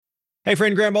Hey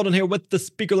friend, Grant Baldwin here with the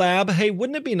Speaker Lab. Hey,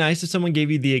 wouldn't it be nice if someone gave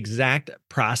you the exact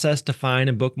process to find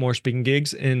and book more speaking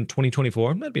gigs in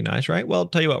 2024? That'd be nice, right? Well, I'll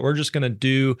tell you what, we're just going to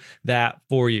do that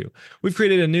for you. We've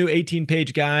created a new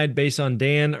 18-page guide based on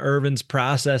Dan Irvin's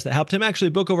process that helped him actually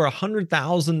book over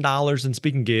 $100,000 in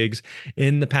speaking gigs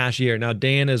in the past year. Now,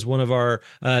 Dan is one of our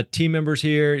team members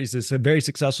here. He's a very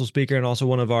successful speaker and also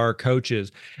one of our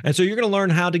coaches. And so you're going to learn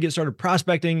how to get started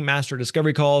prospecting, master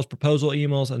discovery calls, proposal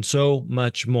emails, and so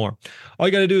much more. All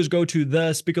you got to do is go to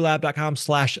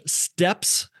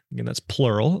thespeakerlab.com/steps. Again, that's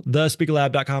plural,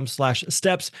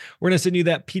 thespeakerlab.com/steps. We're going to send you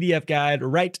that PDF guide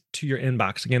right to your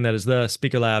inbox. Again, that is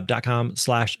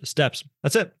thespeakerlab.com/steps.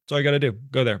 That's it. That's all you got to do.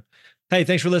 Go there. Hey,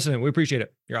 thanks for listening. We appreciate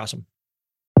it. You're awesome.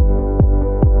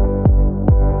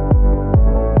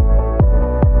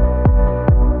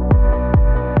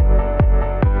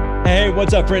 Hey,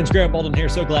 what's up, friends? Grant Baldwin here.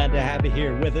 So glad to have you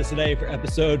here with us today for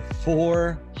episode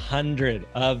 400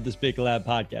 of the Speaker Lab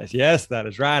podcast. Yes, that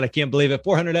is right. I can't believe it.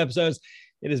 400 episodes.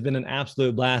 It has been an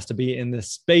absolute blast to be in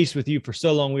this space with you for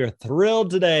so long. We are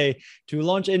thrilled today to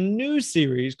launch a new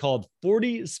series called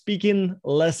 40 Speaking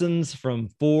Lessons from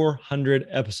 400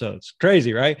 Episodes.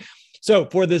 Crazy, right? So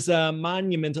for this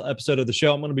monumental episode of the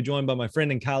show, I'm going to be joined by my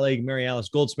friend and colleague, Mary Alice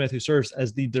Goldsmith, who serves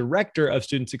as the Director of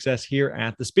Student Success here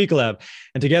at the Speaker Lab.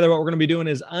 And together, what we're going to be doing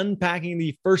is unpacking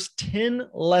the first 10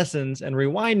 lessons and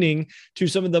rewinding to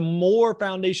some of the more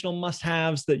foundational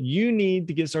must-haves that you need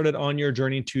to get started on your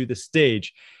journey to the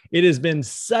stage. It has been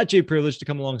such a privilege to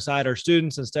come alongside our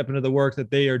students and step into the work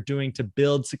that they are doing to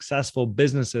build successful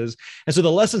businesses. And so the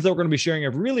lessons that we're going to be sharing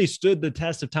have really stood the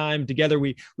test of time. Together,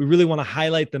 we really want to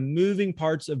highlight the moving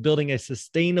parts of building a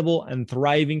sustainable and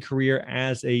thriving career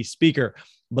as a speaker.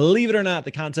 Believe it or not,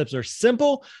 the concepts are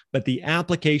simple, but the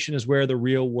application is where the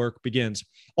real work begins.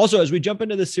 Also, as we jump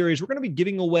into this series, we're going to be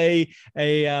giving away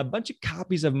a bunch of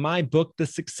copies of my book, The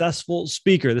Successful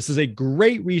Speaker. This is a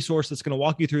great resource that's going to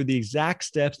walk you through the exact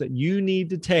steps that you need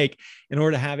to take in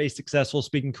order to have a successful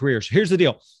speaking career. So here's the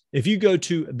deal. If you go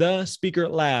to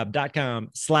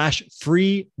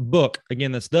thespeakerlab.com/free book,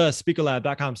 again, that's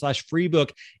thespeakerlab.com/free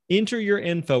book, enter your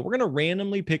info. We're going to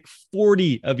randomly pick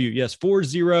 40 of you. Yes,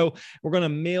 40. We're going to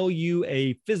mail you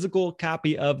a physical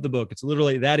copy of the book. It's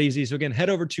literally that easy. So again, head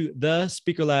over to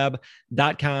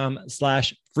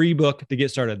thespeakerlab.com/free book to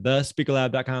get started.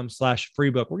 Thespeakerlab.com/free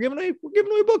book. We're giving away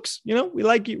books. You know, we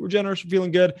like you. We're generous. We're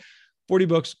feeling good. 40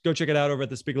 books. Go check it out over at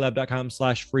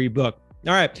thespeakerlab.com/free book.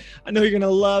 All right. I know you're going to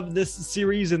love this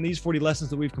series and these 40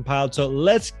 lessons that we've compiled. So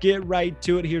let's get right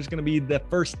to it. Here's going to be the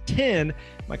first 10,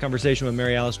 my conversation with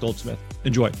Mary Alice Goldsmith.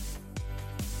 Enjoy.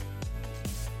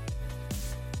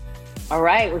 All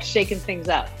right. We're shaking things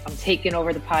up. I'm taking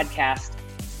over the podcast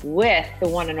with the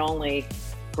one and only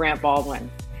Grant Baldwin.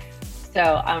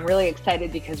 So I'm really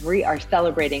excited because we are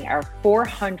celebrating our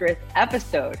 400th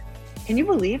episode. Can you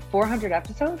believe 400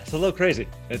 episodes? It's a little crazy.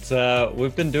 It's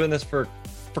we've been doing this for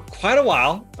quite a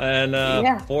while, and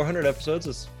 400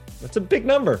 episodes that's a big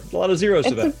number. A lot of zeros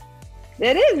to that.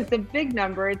 It is. It's a big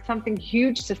number. It's something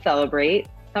huge to celebrate.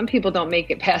 Some people don't make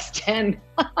it past 10,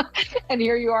 and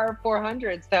here you are at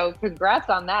 400. So congrats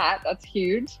on that. That's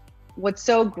huge. What's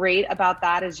so great about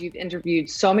that is you've interviewed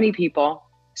so many people,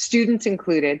 students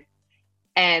included,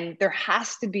 and there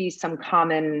has to be some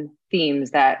common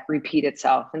themes that repeat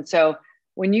itself. And so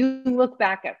when you look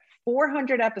back at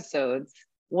 400 episodes,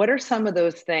 what are some of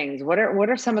those things? What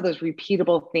are some of those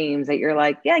repeatable themes that you're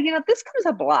like, yeah, this comes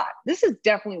up a lot. This is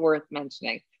definitely worth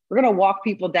mentioning. We're going to walk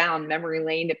people down memory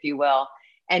lane, if you will,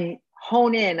 and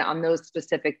hone in on those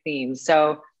specific themes.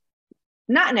 So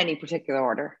not in any particular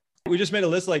order. We just made a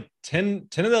list like 10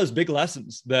 of those big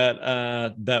lessons that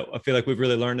I feel like we've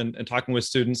really learned in talking with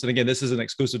students. And again, this isn't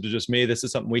exclusive to just me. This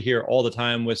is something we hear all the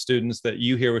time with students, that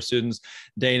you hear with students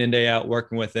day in and day out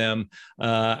working with them.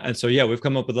 And so, yeah, we've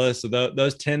come up with a list of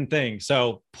those 10 things.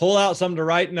 So pull out something to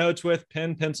write notes with: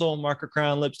 pen, pencil, marker,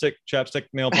 crayon, lipstick, chapstick,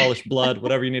 nail polish, blood,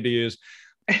 whatever you need to use.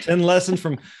 10 lessons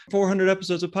from 400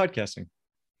 episodes of podcasting.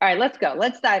 All right, let's go.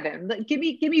 Let's dive in. Give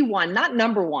me one, not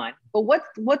number one, but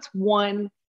what's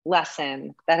one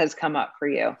lesson that has come up for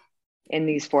you in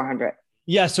these 400?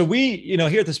 Yeah. So we,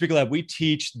 here at the Speaker Lab, we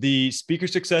teach the Speaker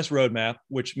Success Roadmap,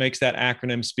 which makes that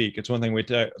acronym SPEAK. It's one thing we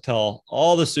tell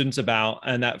all the students about.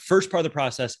 And that first part of the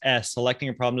process, S, selecting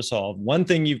a problem to solve. One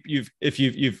thing if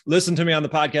you've listened to me on the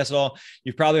podcast at all,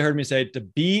 you've probably heard me say to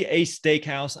be a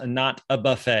steakhouse and not a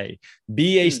buffet.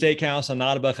 Be a steakhouse and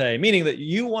not a buffet, meaning that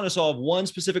you want to solve one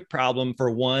specific problem for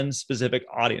one specific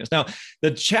audience. Now,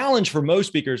 the challenge for most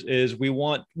speakers is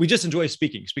we just enjoy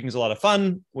speaking. Speaking is a lot of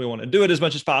fun. We want to do it as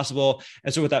much as possible.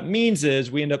 And so what that means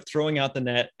is we end up throwing out the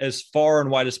net as far and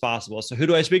wide as possible. So who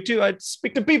do I speak to? I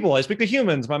speak to people. I speak to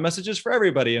humans. My message is for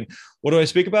everybody. And what do I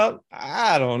speak about?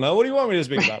 I don't know. What do you want me to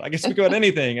speak about? I can speak about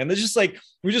anything. And it's just like,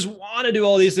 we just want to do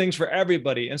all these things for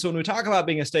everybody. And so when we talk about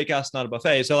being a steakhouse, not a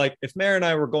buffet, so like if Mary and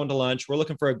I were going to lunch, we're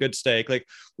looking for a good steak, like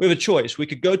we have a choice. We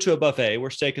could go to a buffet where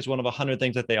steak is one of 100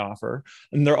 things that they offer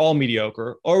and they're all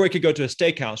mediocre, or we could go to a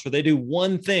steakhouse where they do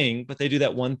one thing, but they do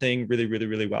that one thing really, really,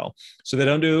 really well. So they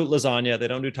don't do lasagna, they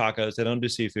don't do tacos, they don't do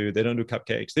seafood, they don't do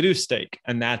cupcakes, they do steak,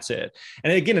 and that's it.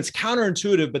 And again, it's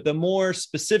counterintuitive, but the more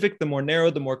specific, the more narrow,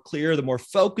 the more clear, the more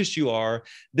focused you are,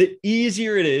 the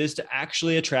easier it is to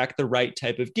actually attract the right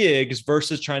type of gigs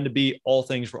versus trying to be all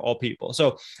things for all people.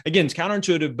 So again, it's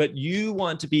counterintuitive, but you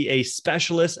want to be a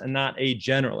specialist and not a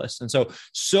generalist. And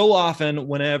so often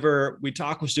whenever we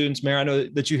talk with students, Mary, I know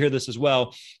that you hear this as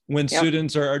well, when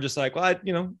students are just like, well,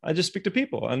 I just speak to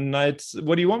people, and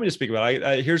what do you want me to speak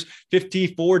about? Here's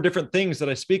 54 different things that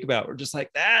I speak about. We're just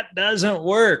like, that doesn't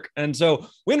work. And so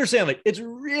we understand like it's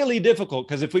really difficult,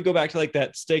 because if we go back to like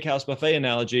that steakhouse buffet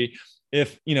analogy,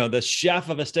 if the chef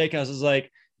of a steakhouse is like,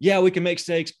 yeah, we can make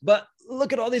steaks, but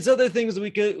look at all these other things that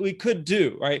we could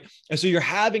do, right? And so you're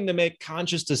having to make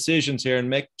conscious decisions here and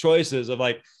make choices of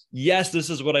like, yes, this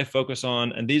is what I focus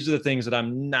on, and these are the things that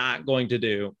I'm not going to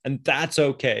do, and that's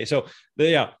okay. So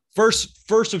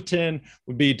first of 10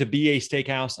 would be to be a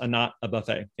steakhouse and not a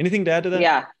buffet. Anything to add to that?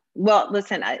 Yeah. Well,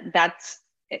 listen,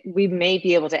 we may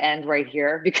be able to end right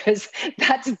here, because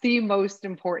that's the most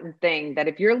important thing, that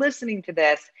if you're listening to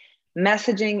this,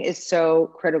 messaging is so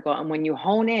critical. And when you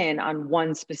hone in on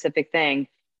one specific thing,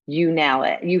 you nail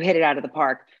it. You hit it out of the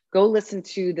park. Go listen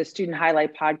to the Student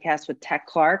Highlight podcast with Tech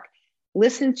Clark.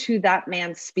 Listen to that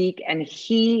man speak. And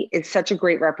he is such a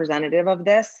great representative of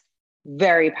this.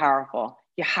 Very powerful.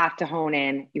 You have to hone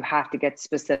in. You have to get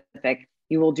specific.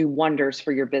 You will do wonders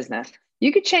for your business.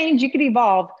 You could change, you could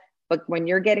evolve, but when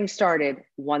you're getting started,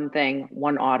 one thing,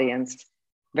 one audience,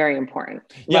 very important.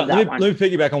 Let me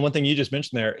piggyback on one thing you just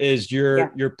mentioned there is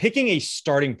you're picking a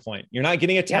starting point. You're not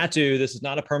getting a tattoo. This is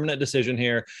not a permanent decision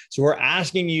here. So we're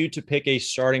asking you to pick a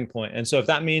starting point. And so if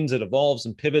that means it evolves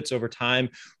and pivots over time,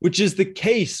 which is the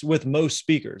case with most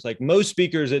speakers, like most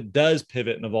speakers, it does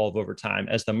pivot and evolve over time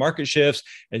as the market shifts,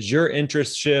 as your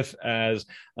interests shift, as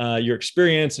your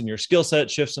experience and your skill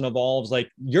set shifts and evolves, like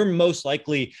you're most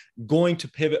likely going to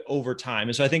pivot over time.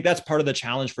 And so I think that's part of the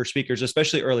challenge for speakers,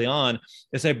 especially early on,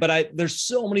 is say, but there's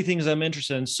so many things I'm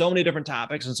interested in, so many different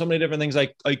topics and so many different things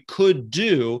I could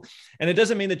do. And it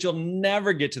doesn't mean that you'll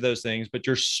never get to those things, but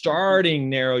you're starting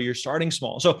narrow, you're starting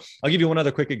small. So I'll give you one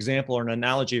other quick example or an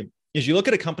analogy. Is you look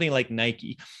at a company like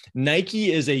Nike.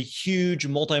 Nike is a huge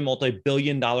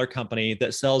multi-billion-dollar company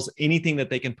that sells anything that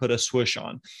they can put a swoosh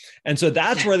on. And so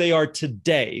that's where they are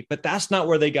today, but that's not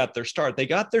where they got their start. They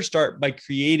got their start by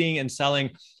creating and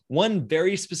selling one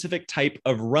very specific type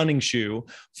of running shoe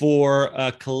for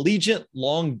collegiate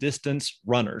long distance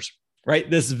runners. Right?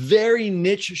 This very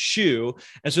niche shoe.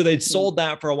 And so they'd sold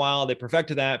that for a while. They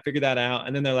perfected that, figured that out.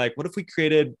 And then they're like, what if we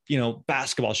created,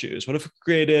 basketball shoes? What if we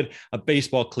created a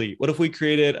baseball cleat? What if we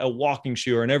created a walking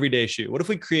shoe or an everyday shoe? What if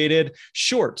we created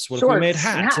shorts? What if we made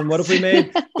hats? And what if we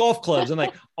made golf clubs? And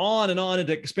like on and it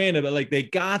expanded. But like they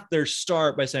got their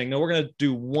start by saying, no, we're going to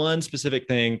do one specific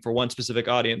thing for one specific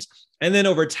audience. And then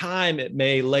over time, it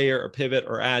may layer or pivot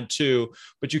or add to,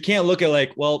 but you can't look at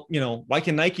like, well, why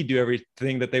can Nike do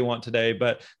everything that they want today?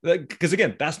 But because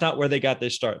again, that's not where they got their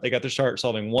start. They got their start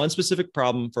solving one specific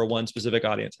problem for one specific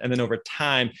audience. And then over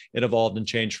time, it evolved and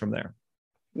changed from there.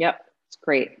 Yep. It's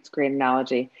great. It's a great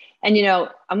analogy. And,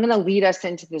 I'm going to lead us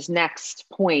into this next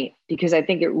point, because I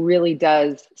think it really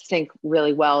does sync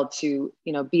really well to,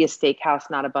 be a steakhouse,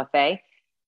 not a buffet.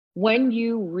 When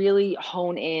you really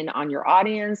hone in on your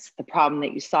audience, the problem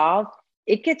that you solve,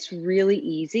 it gets really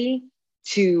easy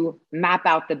to map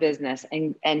out the business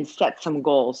and set some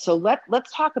goals. So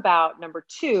let's talk about number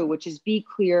 2, which is be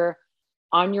clear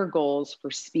on your goals for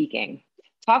speaking.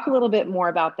 Talk a little bit more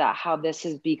about that, how this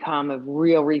has become a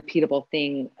real repeatable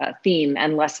theme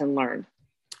and lesson learned.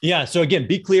 Yeah. So again,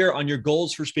 be clear on your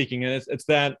goals for speaking. And it's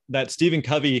that Stephen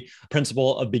Covey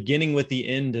principle of beginning with the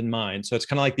end in mind. So it's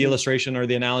kind of like the illustration or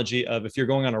the analogy of if you're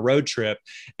going on a road trip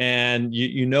and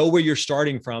you know where you're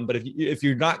starting from, but if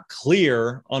you're not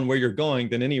clear on where you're going,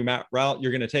 then any route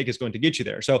you're going to take is going to get you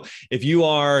there. So if you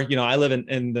are, I live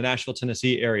in the Nashville,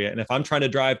 Tennessee area, and if I'm trying to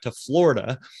drive to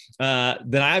Florida,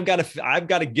 then I've got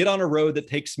to get on a road that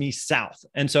takes me south.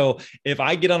 And so if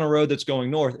I get on a road that's going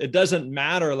north, it doesn't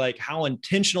matter like how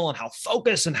intentional and how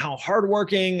focused and how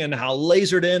hardworking and how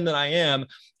lasered in that I am.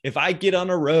 if I get on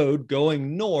a road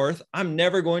going north, I'm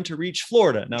never going to reach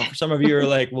Florida. Now, for some of you are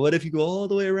like, well, what if you go all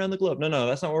the way around the globe? No,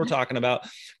 that's not what we're talking about.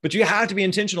 But you have to be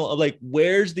intentional of like,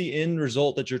 where's the end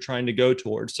result that you're trying to go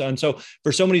towards? And so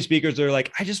for so many speakers, they're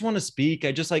like, I just want to speak.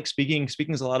 I just like speaking.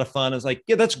 Speaking is a lot of fun. It's like,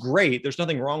 yeah, that's great. There's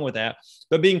nothing wrong with that.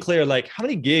 But being clear, like, how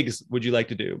many gigs would you like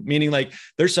to do? Meaning, like,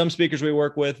 there's some speakers we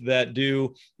work with that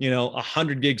do,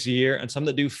 100 gigs a year and some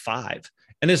that do 5.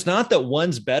 And it's not that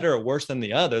one's better or worse than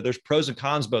the other. There's pros and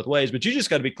cons both ways, but you just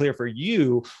got to be clear for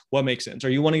you what makes sense.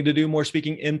 Are you wanting to do more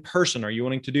speaking in person? Are you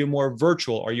wanting to do more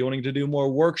virtual? Are you wanting to do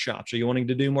more workshops? Are you wanting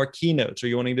to do more keynotes? Are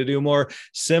you wanting to do more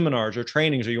seminars or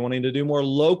trainings? Are you wanting to do more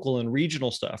local and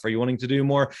regional stuff? Are you wanting to do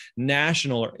more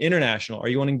national or international? Are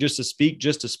you wanting just to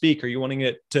speak? Are you wanting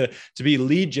it to be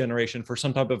lead generation for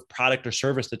some type of product or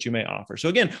service that you may offer? So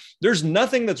again, there's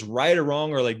nothing that's right or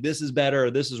wrong or like this is better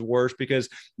or this is worse, because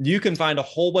you can find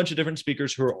a whole bunch of different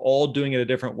speakers who are all doing it a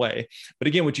different way. But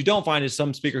again, what you don't find is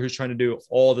some speaker who's trying to do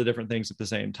all the different things at the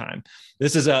same time.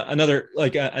 This is another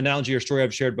analogy or story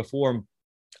I've shared before.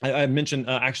 I mentioned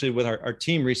actually with our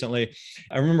team recently.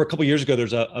 I remember a couple of years ago,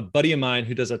 there's a buddy of mine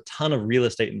who does a ton of real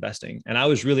estate investing. And I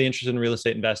was really interested in real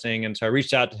estate investing. And so I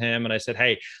reached out to him and I said,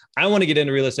 hey, I want to get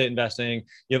into real estate investing.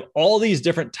 You have all these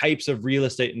different types of real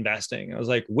estate investing. I was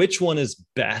like, which one is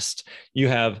best? You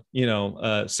have,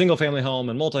 a single family home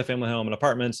and multifamily home and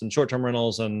apartments and short-term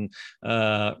rentals and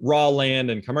raw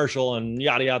land and commercial and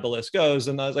yada, yada, the list goes.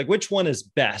 And I was like, which one is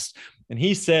best? And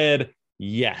he said,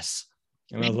 yes.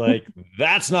 And I was like,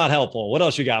 that's not helpful. What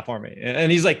else you got for me? And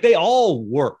he's like, they all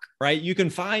work, right? You can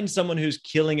find someone who's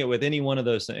killing it with any one of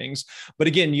those things. But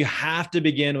again, you have to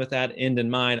begin with that end in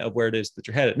mind of where it is that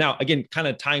you're headed. Now, again, kind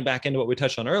of tying back into what we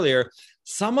touched on earlier,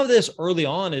 some of this early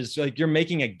on is like, you're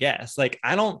making a guess. Like,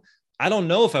 I don't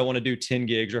know if I want to do 10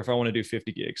 gigs or if I want to do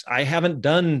 50 gigs. I haven't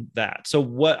done that.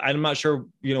 So I'm not sure,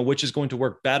 which is going to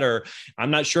work better. I'm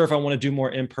not sure if I want to do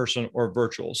more in person or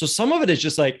virtual. So some of it is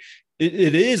just like,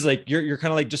 it is like, you're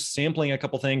kind of like just sampling a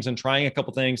couple things and trying a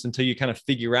couple things until you kind of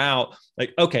figure out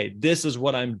like, okay, this is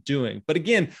what I'm doing. But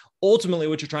again, ultimately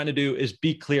what you're trying to do is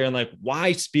be clear on like,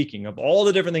 why speaking, of all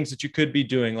the different things that you could be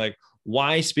doing, like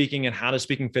why speaking and how does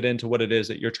speaking fit into what it is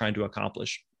that you're trying to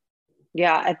accomplish?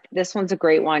 Yeah, this one's a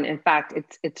great one. In fact,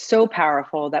 it's so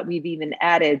powerful that we've even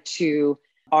added to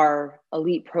our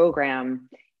elite program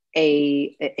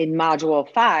in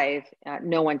module 5,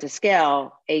 Know When to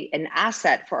Scale, an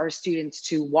asset for our students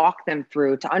to walk them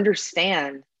through to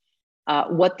understand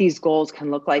what these goals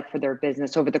can look like for their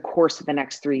business over the course of the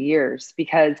next 3 years.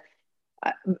 Because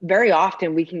very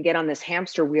often we can get on this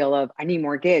hamster wheel of, I need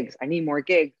more gigs, I need more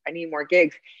gigs, I need more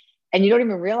gigs. And you don't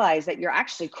even realize that you're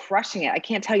actually crushing it. I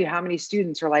can't tell you how many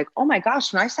students are like, oh my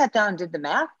gosh, when I sat down and did the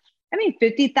math, I made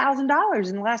 $50,000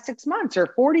 in the last 6 months or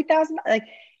 $40,000.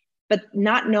 But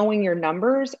not knowing your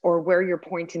numbers or where you're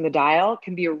pointing the dial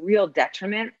can be a real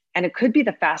detriment. And it could be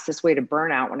the fastest way to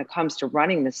burnout when it comes to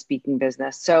running the speaking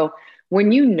business. So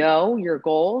when you know your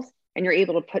goals and you're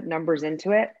able to put numbers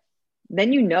into it,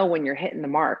 then you know when you're hitting the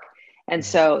mark. And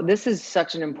so this is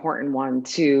such an important one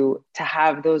to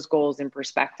have those goals in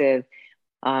perspective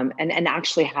and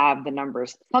actually have the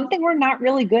numbers. Something we're not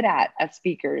really good at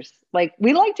speakers. Like,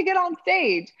 we like to get on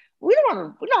stage. We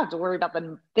don't have to worry about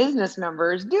the business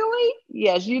numbers, do we?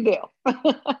 Yes, you do.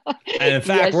 And in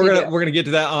fact, we're gonna get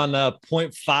to that on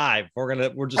point 5.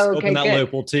 We're just open that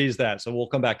loop. We'll tease that, so we'll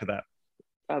come back to that.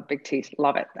 Oh, big tease,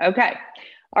 love it. Okay,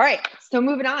 all right. So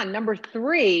moving on, number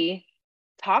 3.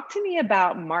 Talk to me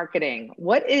about marketing.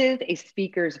 What is a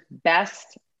speaker's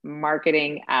best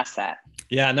marketing asset?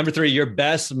 Yeah, number 3, your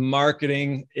best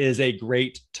marketing is a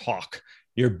great talk.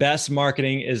 Your best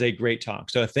marketing is a great talk.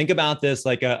 So think about this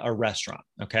like a restaurant,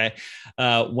 okay?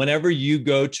 Whenever you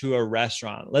go to a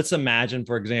restaurant, let's imagine,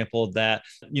 for example, that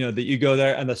you go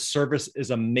there and the service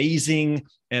is amazing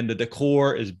and the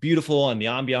decor is beautiful and the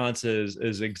ambiance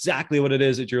is exactly what it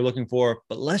is that you're looking for.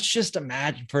 But let's just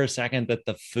imagine for a second that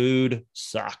the food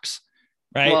sucks.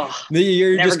 Right? Well,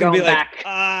 you're just going to be like,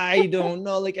 I don't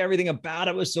know, like everything about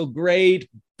it was so great,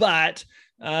 but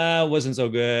wasn't so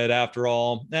good after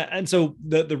all. And so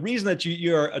the reason that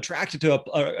you're attracted to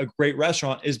a great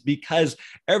restaurant is because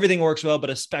everything works well,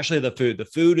 but especially the food. The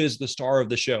food is the star of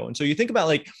the show. And so you think about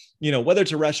like, whether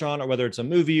it's a restaurant or whether it's a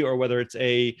movie or whether it's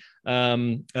a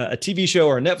TV show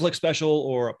or a Netflix special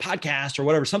or a podcast or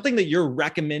whatever, something that you're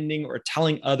recommending or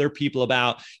telling other people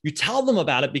about, you tell them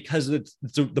about it because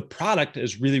the product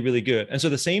is really, really good. And so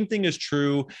the same thing is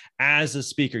true as a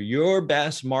speaker. Your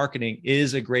best marketing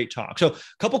is a great talk. So a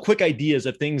couple quick ideas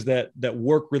of things that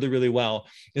work really, really well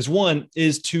is, one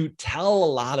is to tell a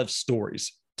lot of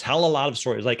stories. tell a lot of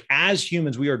stories. Like as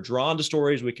humans, we are drawn to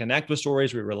stories. We connect with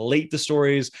stories. We relate to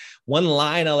stories. One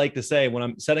line I like to say when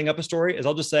I'm setting up a story is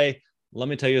I'll just say, let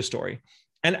me tell you a story.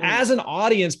 And as an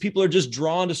audience, people are just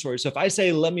drawn to stories. So if I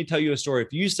say, let me tell you a story,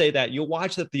 if you say that, you'll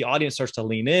watch that the audience starts to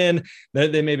lean in.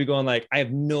 They may be going like, I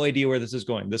have no idea where this is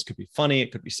going. This could be funny.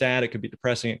 It could be sad. It could be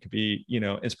depressing. It could be,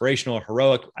 inspirational or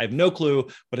heroic. I have no clue,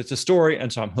 but it's a story.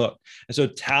 And so I'm hooked. And so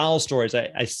tell stories. I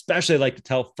especially like to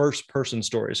tell first person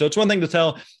stories. So it's one thing to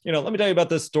tell, let me tell you about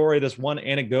this story, this one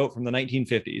anecdote from the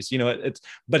 1950s,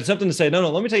 but it's something to say, no,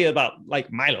 let me tell you about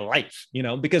like my life,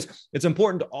 because it's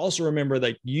important to also remember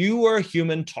that you are a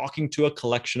human talking to a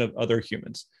collection of other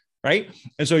humans, right?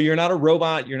 And so you're not a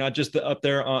robot. You're not just up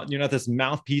there. You're not this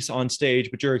mouthpiece on stage,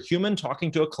 but you're a human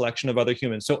talking to a collection of other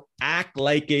humans. So act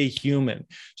like a human.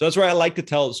 So that's where I like to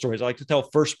tell stories. I like to tell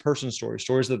first person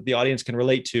stories that the audience can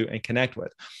relate to and connect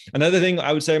with. Another thing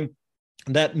I would say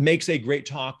that makes a great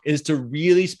talk is to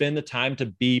really spend the time to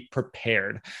be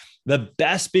prepared. The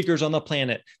best speakers on the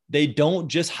planet, they don't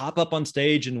just hop up on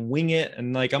stage and wing it.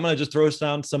 And like, I'm going to just throw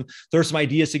some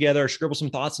ideas together, scribble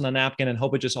some thoughts on a napkin and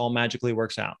hope it just all magically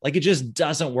works out. Like it just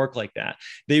doesn't work like that.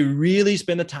 They really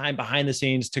spend the time behind the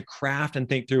scenes to craft and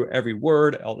think through every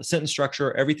word, all the sentence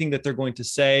structure, everything that they're going to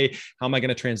say. How am I going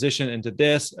to transition into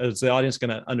this? Is the audience going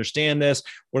to understand this?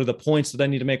 What are the points that I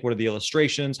need to make? What are the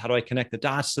illustrations? How do I connect the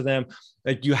dots to them?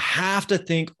 Like you have to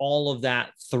think all of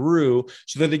that through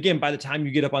so that again, by the time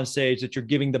you get up on stage, that you're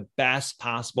giving the best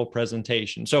possible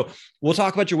presentation. So we'll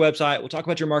talk about your website. We'll talk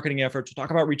about your marketing efforts. We'll talk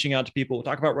about reaching out to people. We'll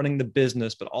talk about running the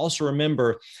business, but also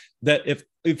remember that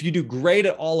if you do great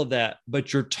at all of that,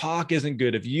 but your talk isn't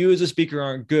good, if you as a speaker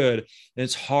aren't good,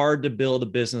 it's hard to build a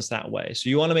business that way.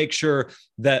 So you want to make sure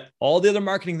that all the other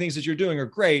marketing things that you're doing are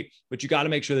great, but you got to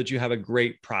make sure that you have a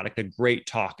great product, a great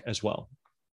talk as well.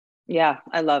 Yeah,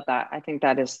 I love that. I think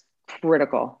that is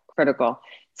critical.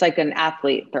 It's like an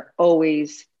athlete. They're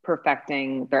always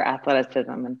perfecting their athleticism.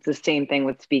 And it's the same thing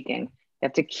with speaking. You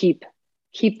have to keep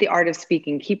the art of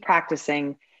speaking, keep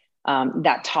practicing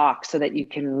that talk so that you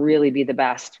can really be the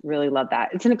best. Really love that.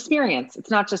 It's an experience. It's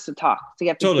not just a talk. So you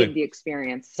have to give the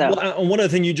experience. So one of the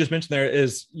things you just mentioned there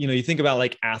is, you think about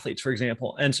like athletes, for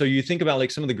example. And so you think about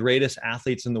like some of the greatest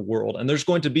athletes in the world. And there's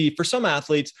going to be, for some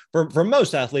athletes, for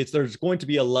most athletes, there's going to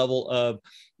be a level of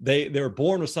they're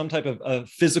born with some type of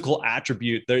physical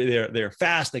attribute. They're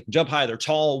fast, they can jump high, they're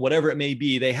tall, whatever it may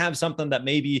be. They have something that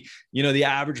maybe, the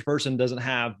average person doesn't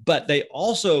have, but they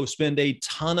also spend a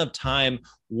ton of time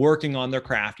working on their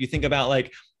craft. You think about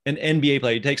like an NBA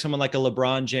player, you take someone like a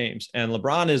LeBron James, and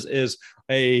LeBron is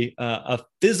a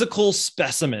physical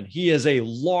specimen. He is a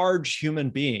large human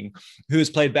being who has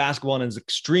played basketball and is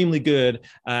extremely good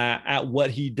at what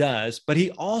he does. But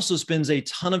he also spends a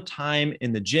ton of time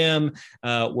in the gym,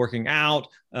 working out,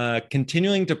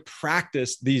 continuing to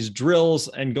practice these drills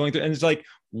and going through. And it's like,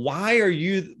 why are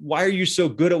you so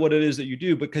good at what it is that you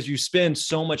do? Because you spend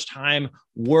so much time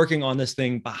working on this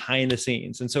thing behind the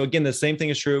scenes. And so again, the same thing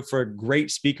is true for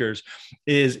great speakers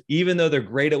is even though they're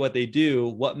great at what they do,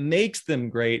 what makes them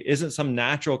great isn't some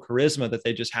natural charisma that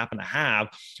they just happen to have,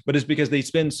 but it's because they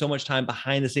spend so much time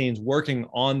behind the scenes working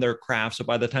on their craft. So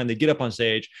by the time they get up on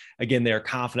stage, again, they are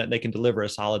confident they can deliver a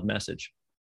solid message.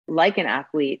 Like an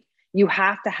athlete, you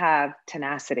have to have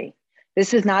tenacity.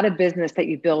 This is not a business that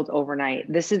you build overnight.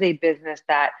 This is a business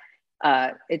that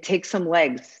it takes some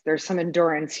legs. There's some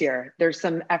endurance here. There's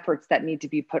some efforts that need to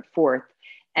be put forth.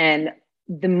 And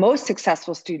the most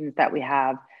successful students that we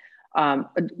have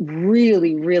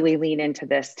really, really lean into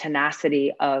this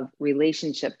tenacity of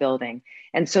relationship building.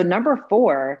 And so number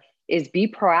 4 is be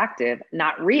proactive,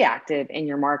 not reactive in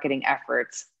your marketing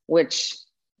efforts, which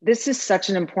this is such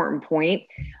an important point.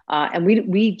 And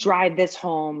we drive this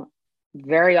home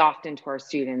very often to our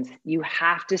students. You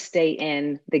have to stay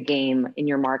in the game in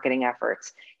your marketing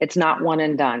efforts. It's not one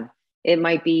and done. It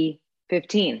might be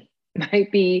 15,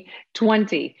 might be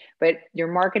 20, but your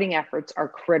marketing efforts are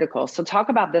critical. So talk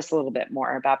about this a little bit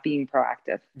more about being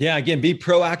proactive. Yeah, again, be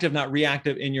proactive, not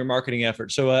reactive in your marketing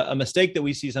efforts. So a mistake that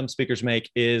we see some speakers make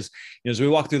is, as we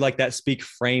walk through like that speak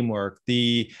framework,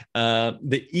 the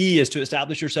E is to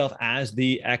establish yourself as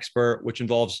the expert, which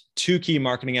involves 2 key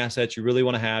marketing assets you really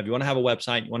want to have. You want to have a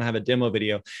website, you want to have a demo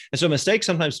video. And so a mistake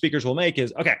sometimes speakers will make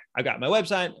is, okay, I got my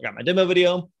website, I got my demo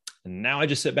video, and now I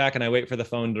just sit back and I wait for the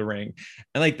phone to ring.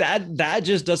 And like that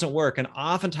just doesn't work. And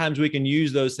oftentimes we can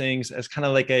use those things as kind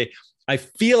of like I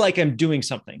feel like I'm doing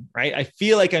something, right? I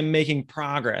feel like I'm making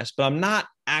progress, but I'm not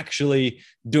actually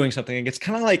doing something. And it's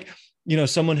kind of like,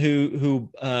 someone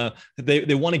who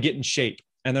they want to get in shape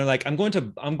and they're like, I'm going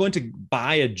to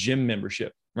buy a gym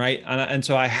membership. Right. And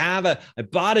so I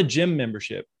bought a gym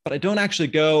membership, but I don't actually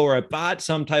go, or I bought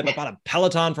a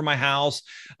Peloton for my house,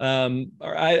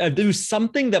 or I do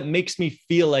something that makes me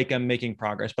feel like I'm making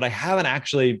progress, but I haven't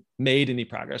actually made any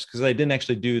progress because I didn't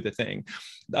actually do the thing.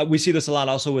 We see this a lot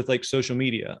also with like social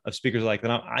media of speakers like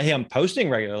that. I am posting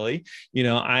regularly.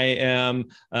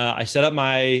 I set up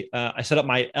my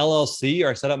LLC, or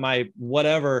I set up my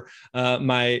whatever,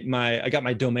 I got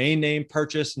my domain name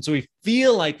purchased. And so we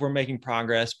feel like we're making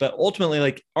progress, but ultimately,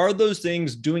 like, are those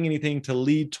things doing anything to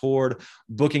lead toward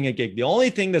booking a gig? The only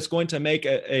thing that's going to make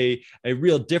a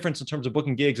real difference in terms of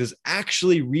booking gigs is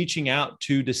actually reaching out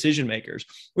to decision makers,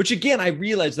 which again, I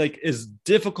realize like is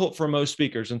difficult for most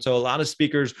speakers. And so a lot of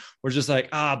speakers were just like,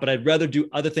 but I'd rather do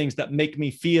other things that make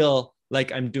me feel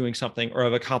like I'm doing something, or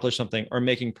I've accomplished something, or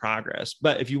making progress.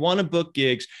 But if you want to book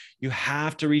gigs, you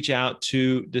have to reach out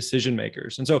to decision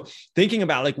makers. And so thinking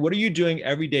about like, what are you doing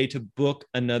every day to book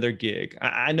another gig?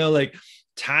 I know like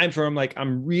times where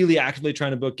I'm really actively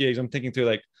trying to book gigs. I'm thinking through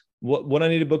like, what I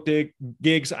need to book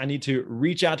gigs. I need to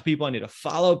reach out to people. I need to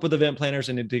follow up with event planners.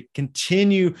 I need to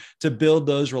continue to build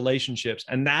those relationships.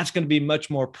 And that's going to be much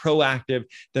more proactive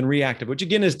than reactive, which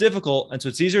again is difficult. And so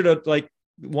it's easier to like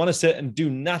want to sit and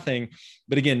do nothing.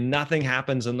 But again, nothing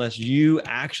happens unless you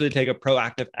actually take a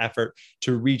proactive effort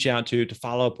to reach out to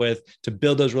follow up with, to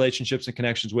build those relationships and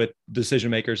connections with decision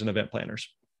makers and event planners.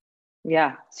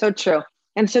 Yeah, so true.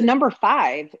 And so number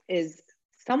 5 is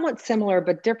somewhat similar,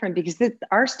 but different, because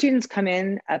our students come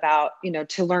in about,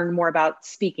 to learn more about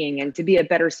speaking and to be a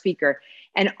better speaker.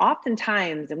 And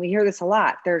oftentimes, and we hear this a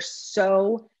lot, they're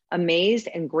so amazed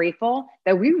and grateful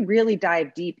that we really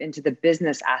dive deep into the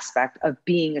business aspect of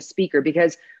being a speaker.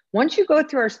 Because once you go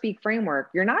through our Speak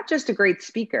framework, you're not just a great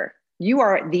speaker, you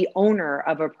are the owner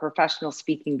of a professional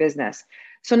speaking business.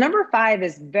 So number 5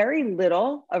 is very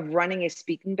little of running a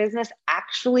speaking business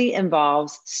actually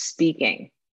involves speaking.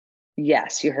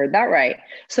 Yes, you heard that right.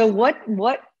 So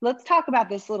let's talk about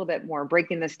this a little bit more,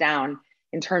 breaking this down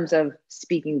in terms of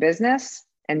speaking business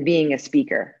and being a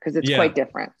speaker, because it's quite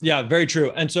different. Yeah, very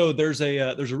true. And so there's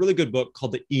a really good book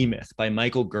called The E-Myth by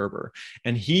Michael Gerber,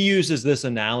 and he uses this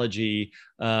analogy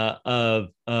of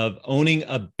owning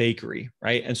a bakery,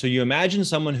 right? And so you imagine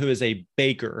someone who is a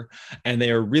baker, and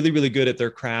they are really, really good at their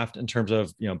craft in terms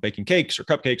of baking cakes or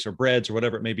cupcakes or breads or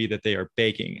whatever it may be that they are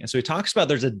baking. And so he talks about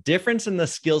there's a difference in the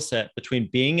skill set between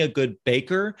being a good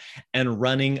baker and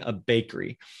running a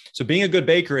bakery. So being a good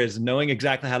baker is knowing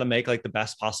exactly how to make like the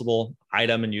best possible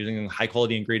item and using high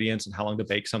quality ingredients and how long to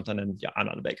bake something. And yeah, I'm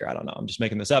not a baker. I don't know. I'm just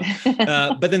making this up.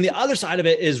 But then the other side of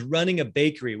it is running a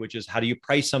bakery, which is how do you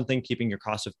price something, keeping your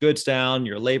cost of goods down,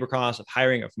 your labor costs of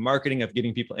hiring, of marketing, of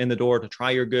getting people in the door to try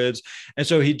your goods. And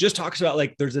so he just talks about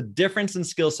like, there's a difference in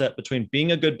skill set between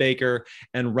being a good baker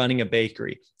and running a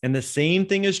bakery. And the same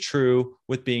thing is true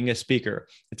with being a speaker.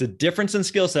 It's a difference in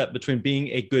skill set between being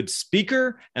a good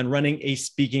speaker and running a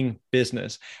speaking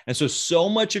business. And so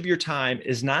much of your time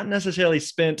is not necessarily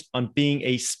spent on being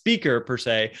a speaker per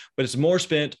se, but it's more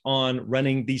spent on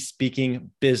running the speaking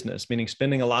business, meaning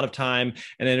spending a lot of time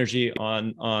and energy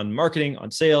on marketing, on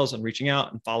sales, on reaching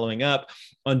out and following up,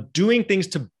 on doing things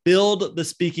to build the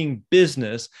speaking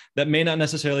business that may not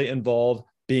necessarily involve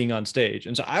being on stage.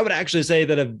 And so I would actually say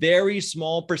that a very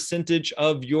small percentage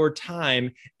of your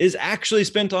time is actually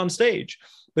spent on stage.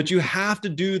 But you have to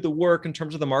do the work in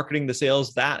terms of the marketing, the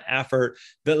sales, that effort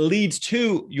that leads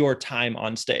to your time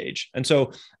on stage. And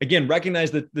so again,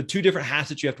 recognize that the two different hats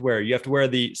that you have to wear. You have to wear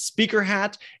the speaker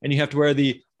hat, and you have to wear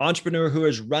the entrepreneur who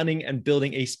is running and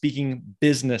building a speaking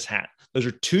business hat. Those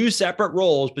are two separate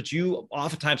roles, but you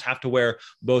oftentimes have to wear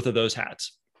both of those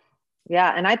hats.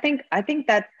 Yeah. And I think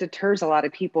that deters a lot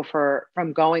of people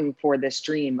from going for this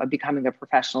dream of becoming a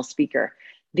professional speaker.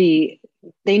 They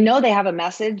know they have a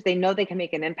message, they know they can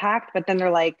make an impact, but then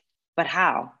they're like, but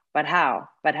how? And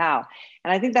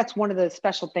I think that's one of the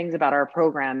special things about our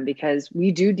program, because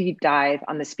we do deep dive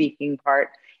on the speaking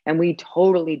part, and we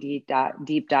totally deep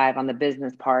dive on the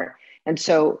business part. And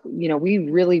so, we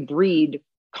really breed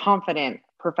confident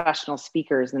professional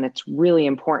speakers, and it's really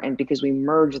important because we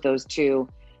merge those two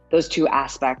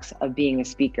aspects of being a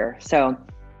speaker. So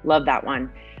love that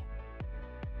one.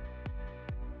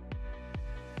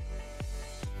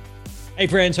 Hey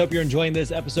friends, hope you're enjoying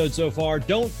this episode so far.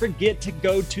 Don't forget to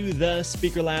go to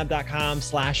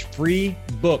thespeakerlab.com/free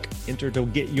book. Enter to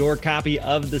get your copy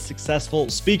of The Successful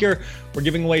Speaker. We're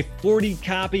giving away 40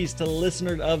 copies to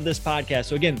listeners of this podcast.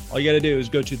 So again, all you got to do is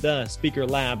go to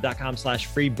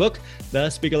thespeakerlab.com/free book,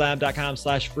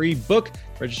 thespeakerlab.com/free book.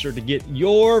 Register to get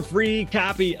your free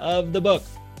copy of the book.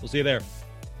 We'll see you there.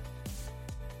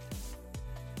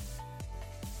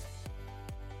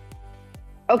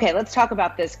 Okay, let's talk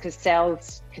about this because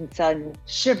sales can send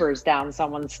shivers down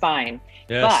someone's spine.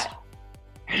 Yes.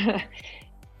 But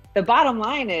the bottom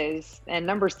line is, and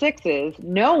number 6 is,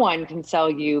 no one can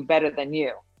sell you better than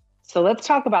you. So let's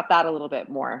talk about that a little bit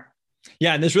more.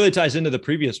 Yeah, and this really ties into the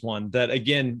previous one that,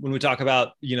 again, when we talk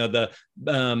about, the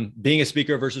being a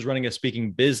speaker versus running a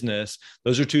speaking business,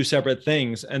 those are two separate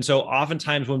things. And so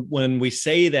oftentimes when we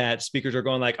say that, speakers are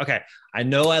going like, okay, I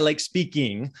know I like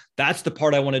speaking. That's the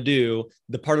part I want to do.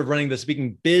 The part of running the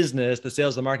speaking business, the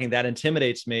sales, the marketing, that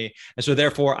intimidates me. And so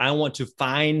therefore I want to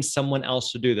find someone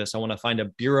else to do this. I want to find a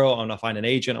bureau. I want to find an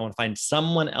agent. I want to find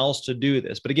someone else to do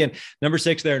this. But again, number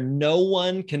 6 there, no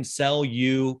one can sell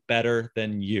you better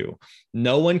than you.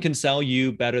 No one can sell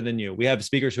you better than you. We have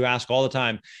speakers who ask all the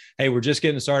time, hey, we're just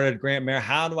getting started at Grant Mayer.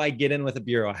 How do I get in with a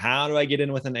bureau? How do I get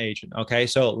in with an agent? Okay.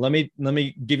 So let me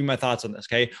give you my thoughts on this.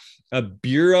 Okay. A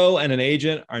bureau and an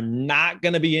agent are not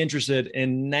going to be interested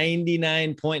in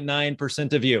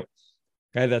 99.9% of you.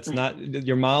 Okay. That's not,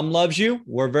 your mom loves you.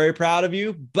 We're very proud of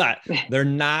you, but they're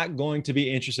not going to be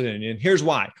interested in you. And here's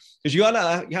why. Because you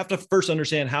have to first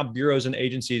understand how bureaus and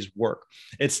agencies work.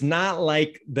 It's not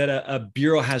like that a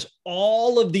bureau has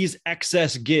all of these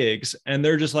excess gigs and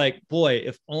they're just like, boy,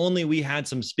 if only we had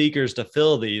some speakers to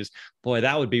fill these, boy,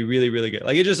 that would be really, really good.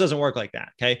 Like, it just doesn't work like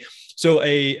that. Okay. So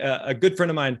a good friend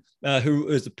of mine who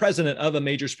is the president of a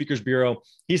major speakers bureau,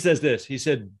 he says this, he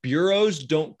said, bureaus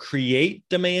don't create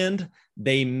demand,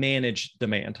 they manage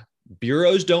demand.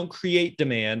 Bureaus don't create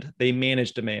demand, they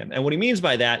manage demand. And what he means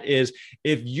by that is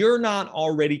if you're not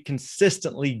already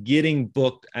consistently getting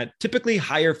booked at typically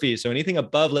higher fees, so anything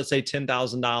above, let's say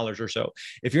 $10,000 or so,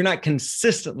 if you're not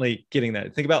consistently getting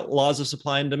that, think about laws of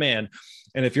supply and demand.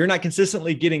 And if you're not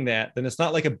consistently getting that, then it's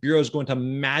not like a bureau is going to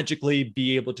magically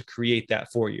be able to create that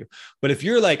for you. But if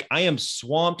you're like, I am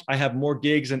swamped, I have more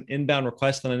gigs and inbound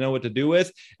requests than I know what to do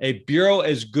with, a bureau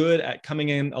is good at coming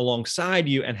in alongside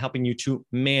you and helping you to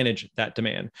manage that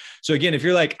demand. So again, if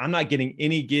you're like, I'm not getting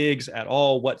any gigs at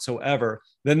all whatsoever,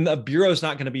 then the bureau is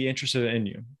not going to be interested in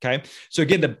you. Okay. So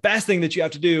again, the best thing that you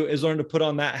have to do is learn to put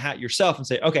on that hat yourself and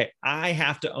say, okay, I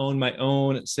have to own my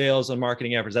own sales and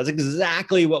marketing efforts. That's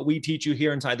exactly what we teach you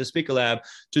here inside the Speaker Lab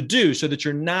to do, so that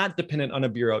you're not dependent on a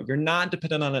bureau. You're not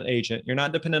dependent on an agent. You're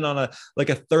not dependent on a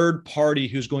third party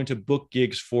who's going to book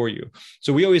gigs for you.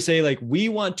 So we always say, like, we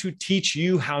want to teach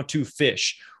you how to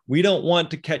fish. We don't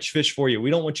want to catch fish for you. We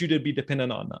don't want you to be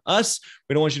dependent on us.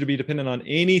 We don't want you to be dependent on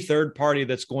any third party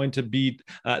that's going to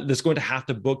have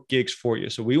to book gigs for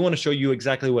you. So we want to show you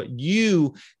exactly what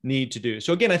you need to do.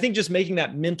 So again, I think just making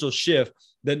that mental shift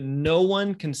that no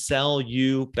one can sell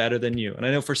you better than you. And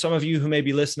I know for some of you who may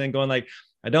be listening going like,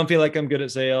 I don't feel like I'm good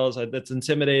at sales. That's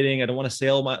intimidating. I don't want to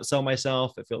sell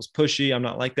myself. It feels pushy. I'm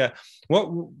not like that.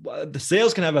 Well, the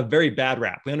sales can have a very bad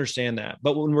rap. We understand that.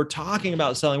 But when we're talking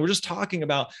about selling, we're just talking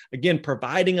about, again,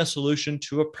 providing a solution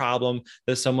to a problem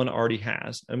that someone already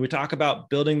has. And we talk about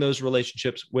building those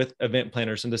relationships with event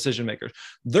planners and decision makers.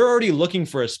 They're already looking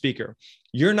for a speaker.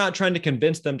 You're not trying to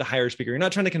convince them to hire a speaker. You're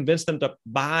not trying to convince them to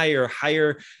buy or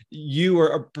hire you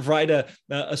or provide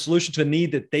a solution to a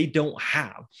need that they don't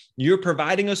have. You're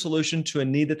providing a solution to a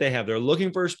need that they have. They're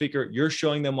looking for a speaker. You're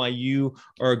showing them why you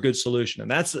are a good solution.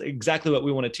 And that's exactly what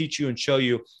we want to teach you and show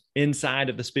you inside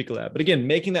of the Speaker Lab. But again,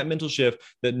 making that mental shift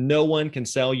that no one can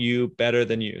sell you better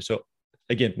than you. So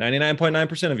again,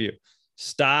 99.9% of you,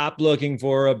 stop looking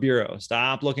for a bureau.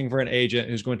 Stop looking for an agent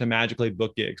who's going to magically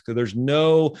book gigs, because there's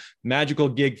no magical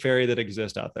gig fairy that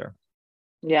exists out there.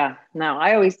 Yeah, no,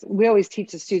 we always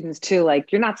teach the students too,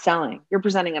 like, you're not selling, you're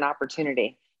presenting an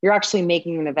opportunity. You're actually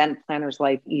making an event planner's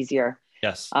life easier.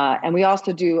 Yes. And we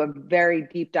also do a very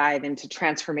deep dive into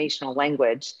transformational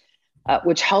language,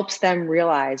 which helps them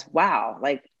realize, wow,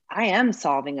 like, I am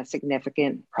solving a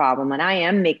significant problem and I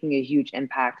am making a huge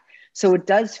impact. So it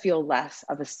does feel less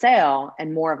of a sale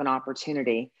and more of an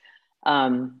opportunity.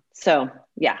 So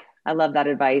yeah, I love that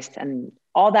advice. And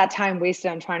all that time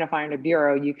wasted on trying to find a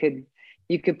bureau, you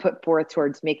could put forth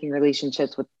towards making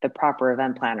relationships with the proper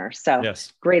event planner. So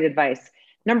yes. Great advice.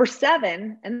 Number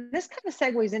 7, and this kind of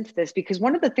segues into this, because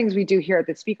one of the things we do here at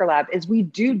the Speaker Lab is we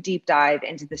do deep dive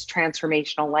into this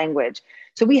transformational language.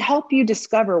 So we help you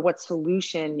discover what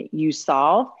solution you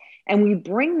solve, and we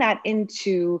bring that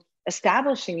into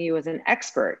establishing you as an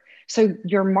expert. So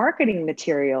your marketing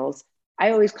materials,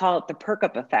 I always call it the perk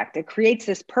up effect. It creates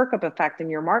this perk up effect in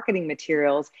your marketing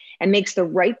materials and makes the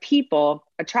right people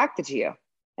attracted to you.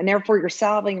 And therefore you're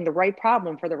solving the right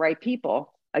problem for the right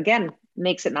people. Again,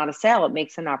 makes it not a sale, it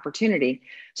makes an opportunity.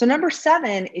 So number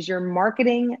 7 is your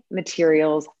marketing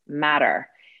materials matter.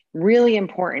 Really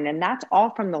important. And that's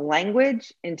all from the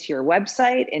language into your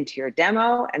website, into your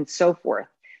demo, and so forth.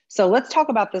 So let's talk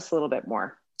about this a little bit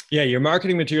more. Yeah, your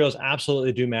marketing materials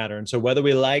absolutely do matter. And so whether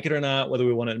we like it or not, whether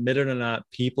we want to admit it or not,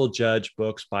 people judge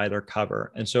books by their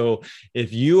cover. And so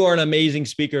if you are an amazing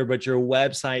speaker, but your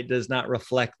website does not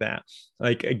reflect that,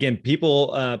 like, again,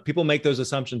 people make those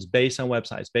assumptions based on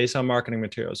websites, based on marketing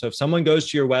materials. So if someone goes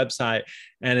to your website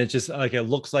and it's just like, it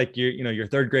looks like your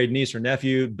third grade niece or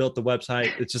nephew built the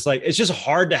website, it's just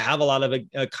hard to have a lot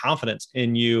of confidence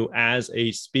in you as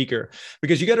a speaker,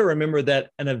 because you got to remember that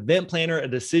an event planner, a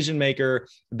decision maker,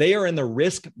 they are in the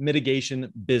risk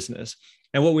mitigation business.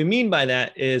 And what we mean by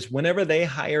that is whenever they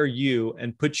hire you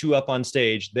and put you up on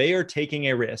stage, they are taking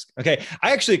a risk. Okay.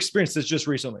 I actually experienced this just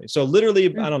recently. So literally,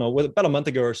 I don't know, about a month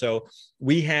ago or so,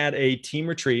 we had a team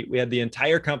retreat. We had the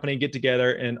entire company get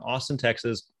together in Austin,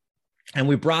 Texas. And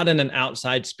we brought in an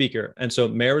outside speaker. And so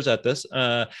Mayor was at this.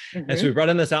 And so we brought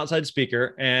in this outside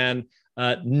speaker, and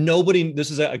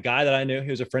this is a guy that I knew. He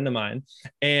was a friend of mine.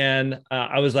 And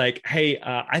I was like, hey,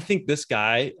 I think this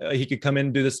guy, he could come in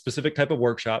and do this specific type of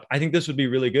workshop. I think this would be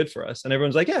really good for us. And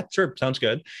everyone's like, yeah, sure. Sounds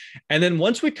good. And then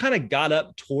once we kind of got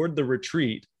up toward the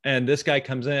retreat and this guy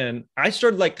comes in, I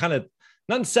started like kind of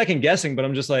not second guessing, but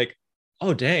I'm just like,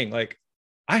 oh, dang, like,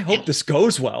 I hope this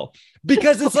goes well,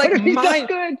 because it's like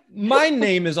my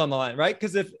name is on the line, right?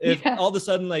 Because if all of a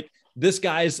sudden, like, this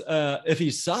guy's, if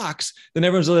he sucks, then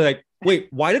everyone's really like, wait,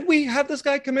 why did we have this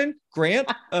guy come in? Grant?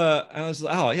 And I was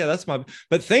like, oh yeah,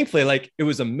 but thankfully, like, it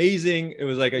was amazing. It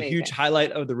was like a huge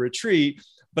highlight of the retreat.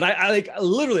 But I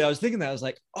literally, I was thinking that, I was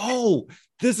like, oh,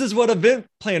 this is what event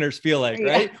planners feel like,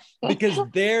 right? Because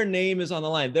their name is on the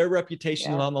line, their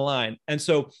reputation is on the line. And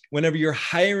so whenever you're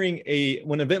hiring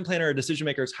when an event planner or decision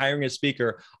maker is hiring a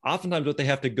speaker, oftentimes what they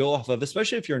have to go off of,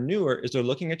 especially if you're newer, is they're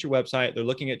looking at your website, they're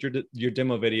looking at your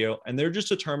demo video, and they're just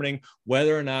determining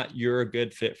whether or not you're a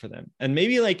good fit for them. And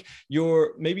maybe like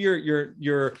you're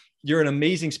an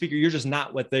amazing speaker, you're just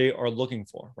not what they are looking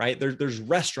for, right? There's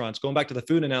restaurants, going back to the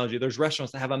food analogy, there's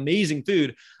restaurants that have amazing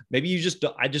food. Maybe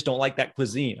I just don't like that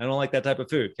cuisine. I don't like that type of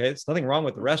food. Okay. It's nothing wrong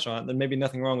with the restaurant. Then maybe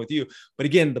nothing wrong with you. But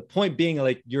again, the point being,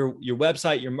 like, your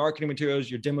website, your marketing materials,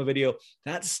 your demo video,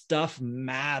 that stuff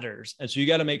matters. And so you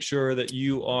got to make sure that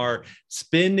you are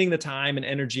spending the time and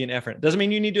energy and effort. It doesn't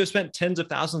mean you need to have spent tens of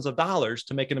thousands of dollars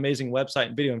to make an amazing website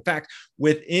and video. In fact,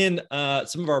 within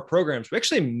some of our programs, we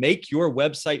actually make your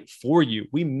website for you.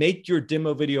 We make your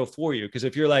demo video for you. Because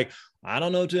if you're like, I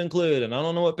don't know what to include, and I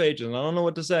don't know what pages, and I don't know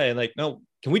what to say, like, no,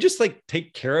 can we just like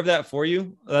take care of that for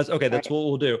you? That's okay. That's what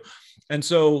we'll do. And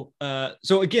so,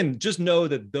 again, just know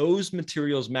that those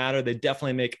materials matter. They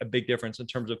definitely make a big difference in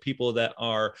terms of people that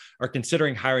are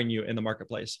considering hiring you in the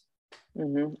marketplace.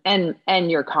 Mm-hmm.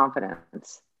 And your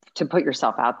confidence to put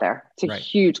yourself out there. It's a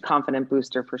huge confidence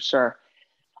booster for sure.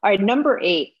 All right. Number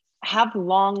 8, have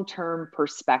long-term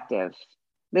perspective.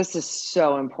 This is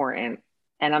so important.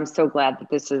 And I'm so glad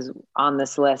that this is on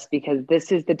this list, because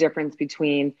this is the difference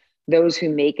between those who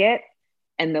make it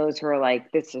and those who are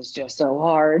like, this is just so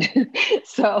hard.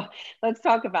 So let's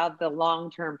talk about the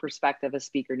long-term perspective a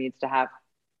speaker needs to have.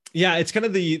 Yeah, it's kind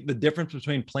of the difference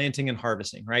between planting and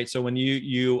harvesting, right? So when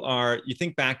you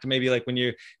think back to maybe like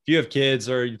if you have kids,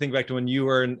 or you think back to when you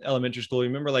were in elementary school, you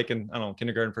remember like in, I don't know,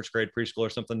 kindergarten, first grade, preschool or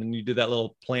something, and you did that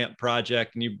little plant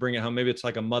project and you bring it home. Maybe it's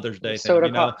like a Mother's Day thing,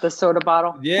 the soda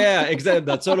bottle. Yeah, exactly.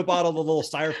 That soda bottle, the little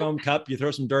styrofoam cup, you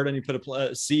throw some dirt and you put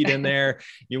a seed in there,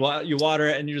 you water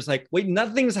it, and you're just like, wait,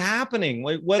 nothing's happening.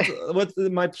 Like what's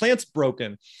my plant's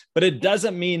broken, but it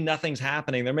doesn't mean nothing's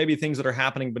happening. There may be things that are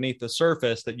happening beneath the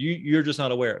surface that you're just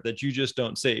not aware of, that you just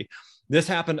don't see. This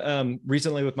happened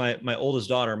recently with my oldest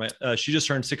daughter. She just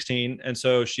turned 16. And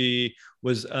so she's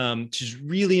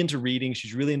really into reading.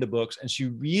 She's really into books, and she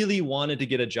really wanted to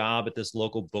get a job at this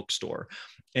local bookstore.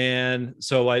 And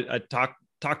so I talked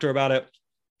to her about it.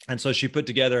 And so she put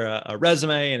together a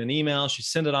resume and an email. She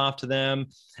sent it off to them,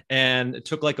 and it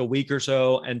took like a week or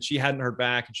so, and she hadn't heard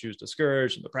back, and she was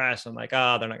discouraged and depressed. I'm like,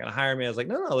 they're not going to hire me. I was like,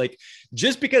 no, like,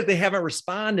 just because they haven't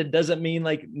responded doesn't mean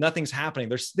like nothing's happening.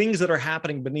 There's things that are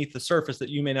happening beneath the surface that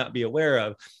you may not be aware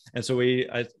of. And so we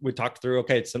talked through,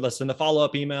 okay, so let's send a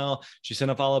follow-up email. She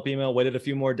sent a follow-up email, waited a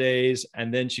few more days,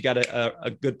 and then she got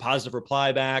a good positive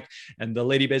reply back. And the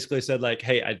lady basically said like,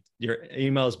 hey, your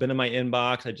email has been in my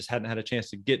inbox. I just hadn't had a chance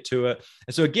to get to it.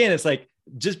 And so again, it's like,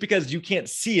 just because you can't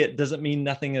see it doesn't mean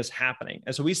nothing is happening.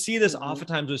 And so we see this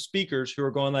oftentimes with speakers who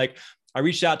are going like, I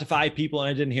reached out to 5 people and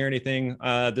I didn't hear anything.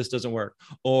 This doesn't work.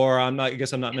 Or I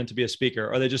guess I'm not meant to be a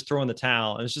speaker. Or they just throw in the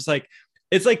towel. And it's just like,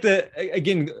 it's like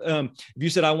if you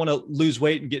said, I want to lose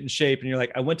weight and get in shape, and you're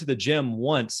like, I went to the gym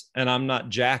once and I'm not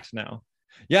jacked now.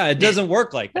 Yeah, it doesn't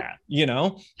work like that,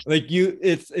 like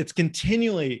it's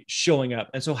continually showing up.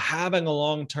 And so having a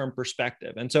long-term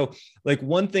perspective. And so like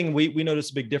one thing we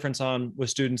notice a big difference on with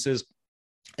students is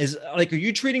like, are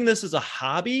you treating this as a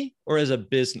hobby or as a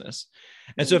business?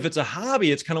 And so if it's a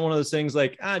hobby, it's kind of one of those things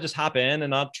like, just hop in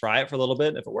and I'll try it for a little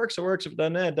bit. If it works, it works. If it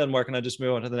doesn't work. And I just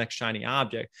move on to the next shiny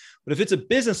object. But if it's a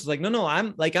business, it's like, no,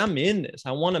 I'm in this.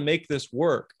 I want to make this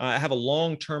work. I have a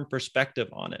long-term perspective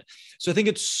on it. So I think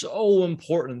it's so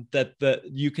important that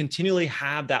you continually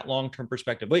have that long-term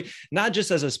perspective. Wait, not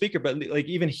just as a speaker, but like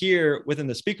even here within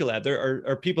the Speaker Lab, there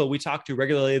are people we talk to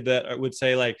regularly that would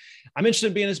say like, I'm interested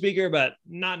in being a speaker, but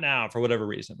not now for whatever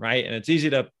reason. Right. And it's easy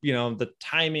to, the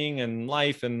timing and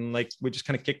life and like we just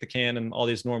kind of kick the can and all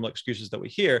these normal excuses that we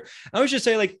hear. I always just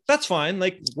say like, that's fine.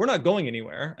 Like we're not going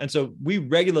anywhere. And so we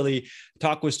regularly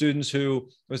talk with students who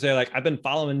would say like, I've been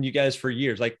following you guys for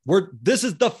years. Like this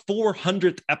is the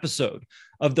 400th episode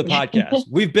of the podcast.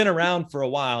 We've been around for a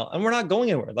while and we're not going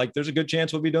anywhere. Like there's a good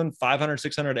chance we'll be doing 500,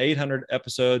 600, 800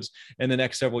 episodes in the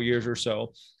next several years or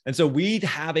so. And so we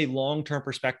have a long-term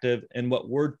perspective in what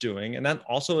we're doing. And that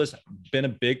also has been a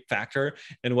big factor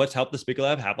in what's helped the Speaker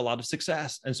Lab have a lot of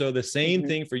success. And so the same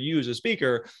thing for you as a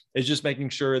speaker is just making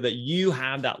sure that you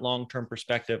have that long-term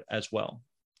perspective as well.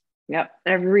 Yep.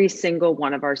 Every single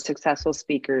one of our successful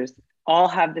speakers all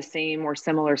have the same or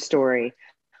similar story.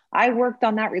 I worked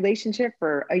on that relationship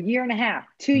for a year and a half,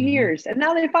 2 years, and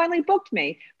now they finally booked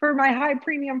me for my high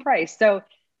premium price. So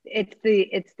it's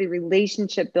the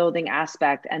relationship building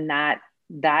aspect, and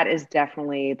that is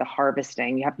definitely the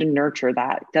harvesting. You have to nurture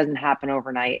that. It doesn't happen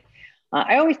overnight.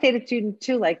 I always say to students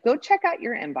too, like, go check out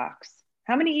your inbox.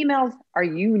 How many emails are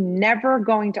you never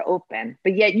going to open,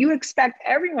 but yet you expect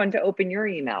everyone to open your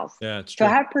emails? Yeah, it's true. So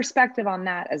have perspective on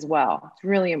that as well. It's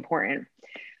really important.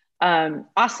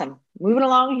 Awesome. Moving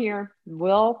along here.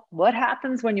 Will, what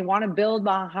happens when you want to build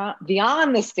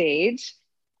beyond the stage?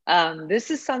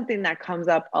 This is something that comes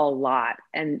up a lot.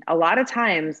 And a lot of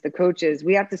times the coaches,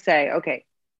 we have to say, okay,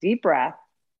 deep breath.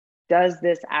 Does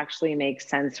this actually make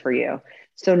sense for you?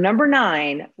 So number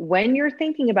 9, when you're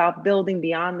thinking about building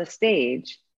beyond the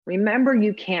stage, remember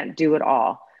you can't do it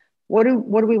all. What do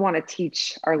we want to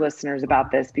teach our listeners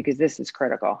about this? Because this is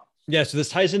critical. Yeah. So this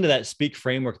ties into that SPEAK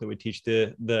framework that we teach,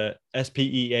 the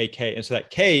SPEAK. And so that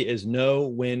K is know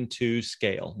when to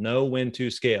scale,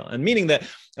 And meaning that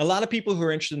a lot of people who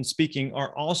are interested in speaking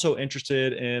are also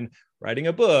interested in writing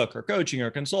a book or coaching or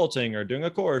consulting or doing a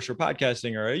course or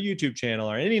podcasting or a YouTube channel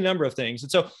or any number of things.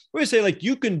 And so we say like,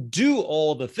 you can do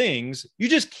all the things, you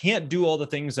just can't do all the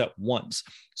things at once.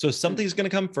 So something's going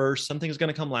to come first, something's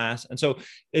going to come last. And so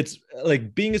it's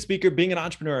like being a speaker, being an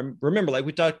entrepreneur. Remember, like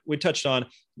we touched on,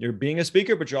 you're being a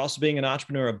speaker, but you're also being an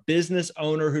entrepreneur, a business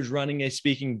owner who's running a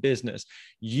speaking business.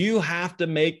 You have to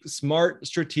make smart,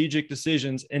 strategic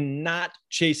decisions and not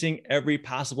chasing every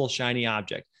possible shiny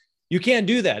object. You can't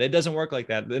do that. It doesn't work like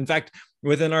that. In fact,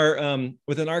 within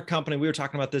our company, we were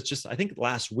talking about this just, I think,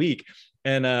 last week.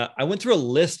 And I went through a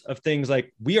list of things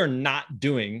like we are not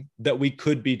doing that we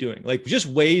could be doing, like just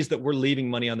ways that we're leaving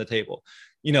money on the table,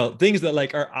 things that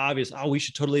like are obvious. Oh, we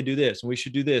should totally do this and we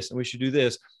should do this and we should do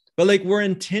this. But like we're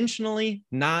intentionally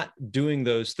not doing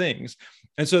those things.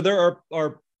 And so there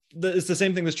are it's the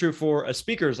same thing that's true for a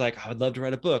speaker. Is like, I'd love to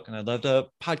write a book and I'd love to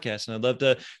podcast and I'd love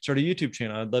to start a YouTube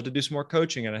channel. I'd love to do some more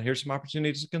coaching and here's some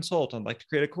opportunities to consult. I'd like to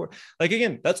create a course. Like,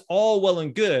 again, that's all well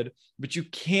and good, but you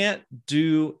can't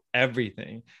do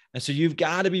everything. And so you've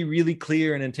got to be really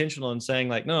clear and intentional in saying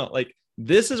like, no, like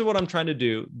this is what I'm trying to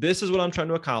do. This is what I'm trying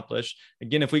to accomplish.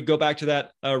 Again, if we go back to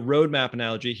that roadmap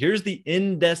analogy, here's the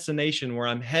end destination where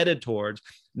I'm headed towards.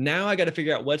 Now I got to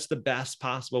figure out what's the best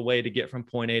possible way to get from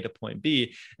point A to point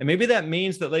B. And maybe that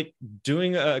means that like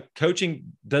doing a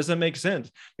coaching doesn't make sense.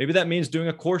 Maybe that means doing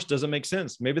a course doesn't make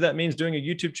sense. Maybe that means doing a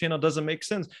YouTube channel doesn't make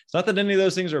sense. It's not that any of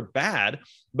those things are bad,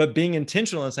 but being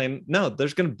intentional and saying, no,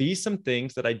 there's going to be some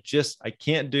things that I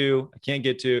can't do. I can't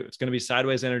get to. It's going to be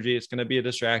sideways energy. It's going to be a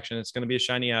distraction. It's going to be a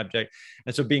shiny object.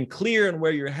 And so being clear on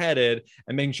where you're headed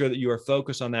and making sure that you are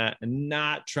focused on that and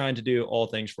not trying to do all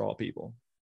things for all people.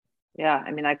 Yeah.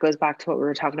 I mean, that goes back to what we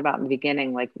were talking about in the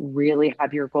beginning, like really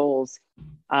have your goals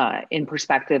in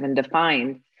perspective and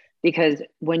defined, because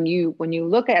when you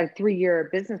look at a 3-year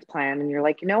business plan and you're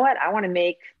like, you know what, I want to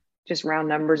make, just round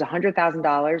numbers,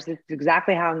 $100,000. This is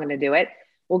exactly how I'm going to do it.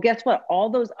 Well, guess what? All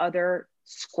those other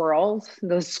squirrels,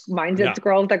 those mindset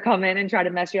squirrels that come in and try to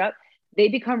mess you up, they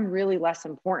become really less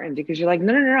important because you're like,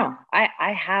 no.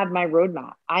 I have my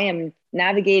roadmap. I am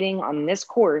navigating on this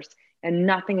course and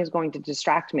nothing is going to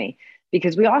distract me.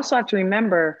 Because we also have to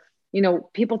remember,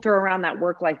 people throw around that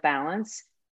work-life balance,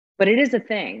 but it is a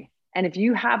thing. And if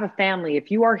you have a family,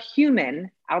 if you are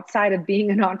human outside of being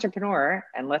an entrepreneur,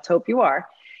 and let's hope you are,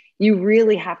 you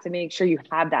really have to make sure you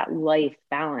have that life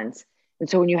balance. And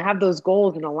so when you have those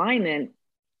goals in alignment,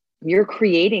 you're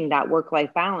creating that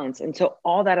work-life balance. And so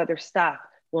all that other stuff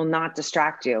will not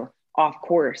distract you off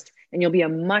course. And you'll be a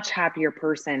much happier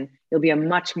person. You'll be a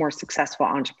much more successful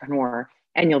entrepreneur,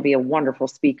 and you'll be a wonderful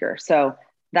speaker. So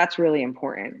that's really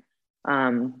important.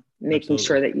 Making Absolutely.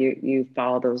 sure that you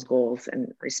follow those goals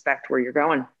and respect where you're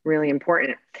going. Really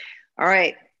important. All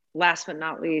right. Last but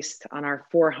not least, on our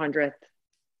 400th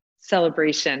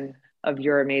celebration of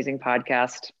your amazing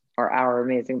podcast, or our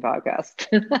amazing podcast.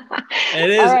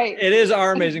 It is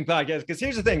our amazing podcast. Because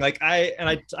here's the thing, like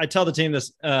I tell the team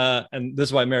this, and this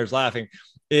is why Mayor's laughing,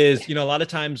 is, a lot of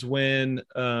times when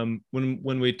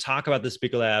we talk about the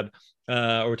Speaker Lab,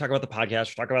 or we talk about the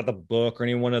podcast, or talk about the book, or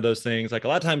any one of those things, like a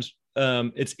lot of times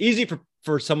it's easy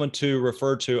for someone to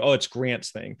refer to, oh, it's Grant's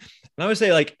thing. And I would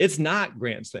say, like, it's not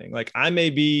Grant's thing. Like, I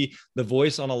may be the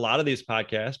voice on a lot of these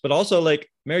podcasts, but also, like,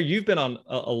 Mary, you've been on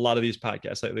a lot of these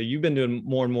podcasts lately. You've been doing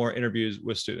more and more interviews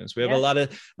with students. We have a lot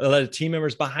of team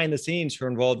members behind the scenes who are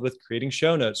involved with creating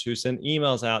show notes, who send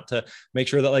emails out to make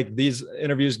sure that, like, these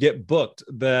interviews get booked,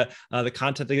 the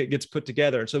content that gets put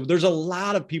together. So there's a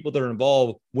lot of people that are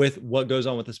involved with what goes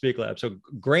on with the Speaker Lab. So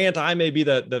Grant, I may be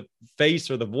the face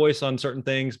or the voice on certain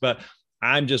things, but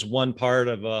I'm just one part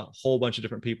of a whole bunch of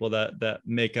different people that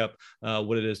make up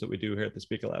what it is that we do here at the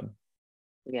Speaker Lab.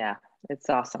 Yeah, it's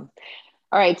awesome.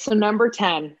 All right, so number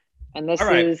 10, and this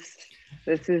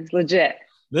is legit.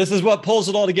 This is what pulls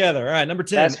it all together. All right, number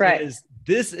 10. That's right.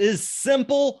 This is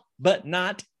simple but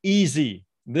not easy.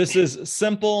 This is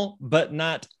simple but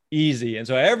not easy. And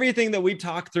so everything that we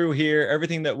talk through here,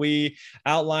 everything that we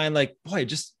outline, like, boy, it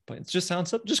just sounds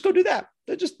simple. Just go do that.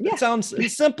 It sounds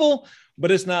simple, but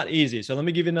it's not easy. So let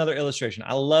me give you another illustration.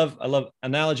 I love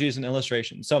analogies and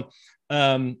illustrations. So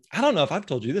I don't know if I've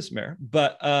told you this, Mare,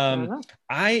 but I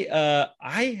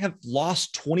have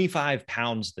lost 25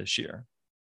 pounds this year.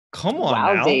 Come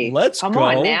on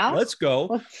now. Let's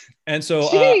go. And so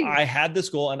I had this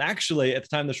goal, and actually at the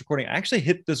time of this recording, I actually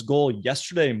hit this goal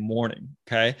yesterday morning.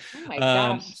 Okay. Oh my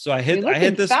gosh. So I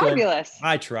hit this fabulous goal.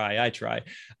 I try.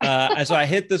 And so I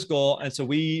hit this goal. And so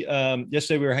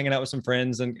yesterday we were hanging out with some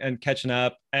friends and catching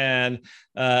up, and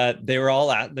they were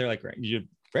all they're like, you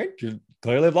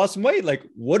clearly have lost some weight. Like,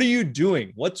 what are you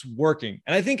doing? What's working?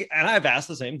 And I've asked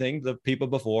the same thing to people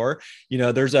before.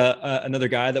 There's another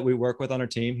guy that we work with on our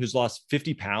team who's lost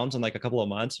 50 pounds in like a couple of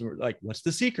months. And we're like, what's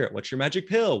the secret? What's your magic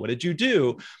pill? What did you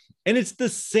do? And it's the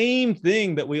same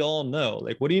thing that we all know.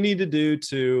 Like, what do you need to do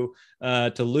to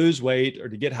lose weight or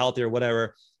to get healthy or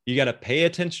whatever? You got to pay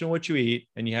attention to what you eat,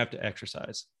 and you have to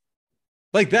exercise.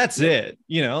 Like, that's it.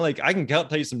 Like, I can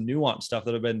tell you some nuanced stuff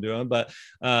that I've been doing, but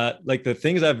like the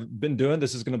things I've been doing,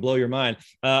 this is going to blow your mind.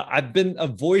 I've been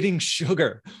avoiding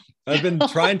sugar. I've been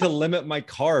trying to limit my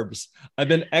carbs. I've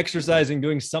been exercising,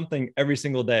 doing something every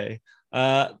single day.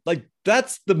 Like,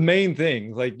 that's the main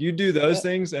thing. Like, you do those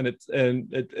things, and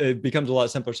it becomes a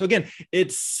lot simpler. So again,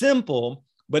 it's simple,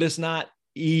 but it's not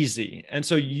easy. And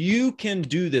so you can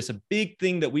do this. A big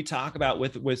thing that we talk about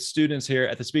with students here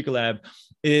at the Speaker Lab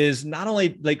is not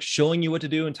only like showing you what to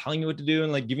do and telling you what to do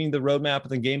and like giving you the roadmap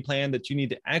and the game plan that you need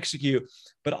to execute,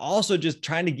 but also just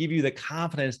trying to give you the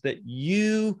confidence that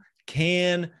you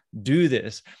can do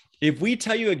this. If we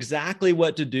tell you exactly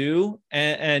what to do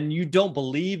and you don't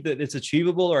believe that it's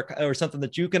achievable or something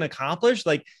that you can accomplish,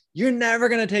 like, you're never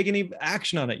going to take any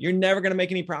action on it. You're never going to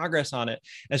make any progress on it.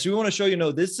 And so we want to show you,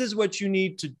 no, this is what you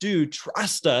need to do.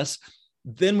 Trust us.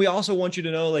 Then we also want you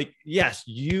to know, like, yes,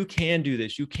 you can do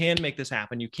this. You can make this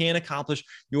happen. You can accomplish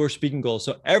your speaking goals.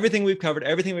 So everything we've covered,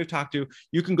 everything we've talked to,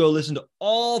 you can go listen to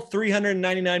all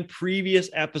 399 previous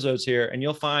episodes here, and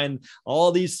you'll find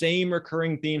all these same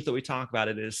recurring themes that we talk about.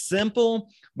 It is simple,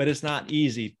 but it's not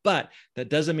easy. But that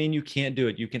doesn't mean you can't do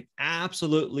it. You can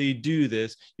absolutely do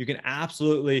this. You can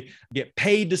absolutely get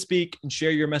paid to speak and share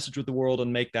your message with the world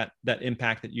and make that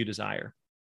impact that you desire.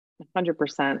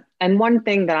 100%. And one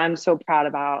thing that I'm so proud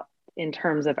about in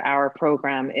terms of our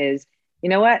program is, you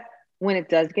know what, when it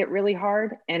does get really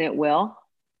hard, and it will,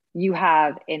 you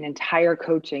have an entire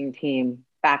coaching team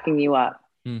backing you up.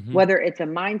 Mm-hmm. Whether it's a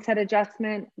mindset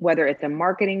adjustment, whether it's a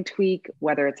marketing tweak,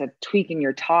 whether it's a tweak in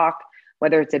your talk,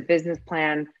 whether it's a business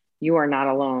plan, you are not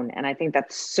alone. And I think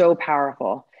that's so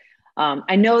powerful.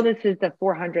 I know this is the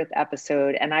 400th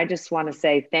episode, and I just want to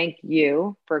say thank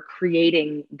you for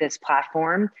creating this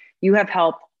platform. You have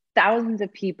helped thousands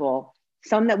of people,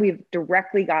 some that we've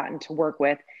directly gotten to work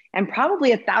with, and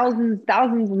probably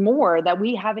thousands more that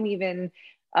we haven't even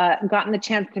gotten the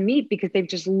chance to meet because they've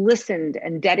just listened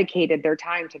and dedicated their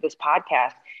time to this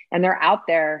podcast, and they're out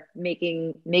there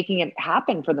making it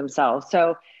happen for themselves.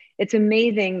 So it's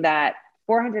amazing that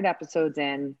 400 episodes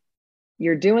in,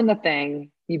 you're doing the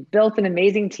thing. You built an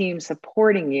amazing team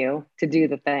supporting you to do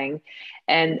the thing.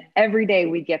 And every day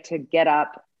we get to get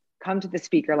up, come to the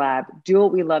Speaker Lab, do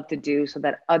what we love to do so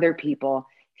that other people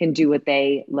can do what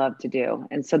they love to do.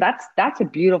 And so that's a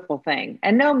beautiful thing.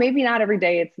 And no, maybe not every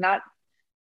day. It's not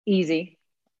easy,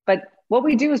 but what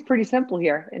we do is pretty simple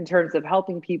here in terms of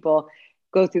helping people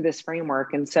go through this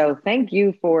framework. And so thank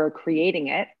you for creating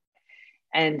it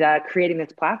and creating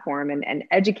this platform and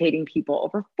educating people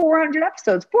over 400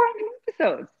 episodes.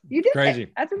 You did crazy.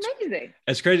 It. That's amazing.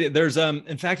 It's crazy. There's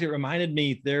in fact, it reminded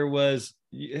me, there was,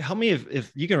 help me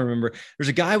if you can remember, there's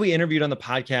a guy we interviewed on the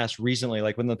podcast recently,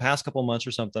 like within the past couple of months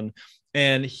or something.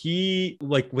 And he,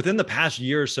 like within the past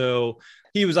year or so,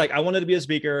 he was like, I wanted to be a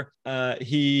speaker.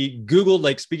 He Googled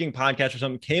like speaking podcast or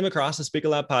something, came across the Speaker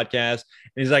Lab podcast.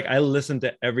 And he's like, I listened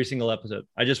to every single episode.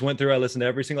 I just went through, I listened to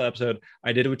every single episode.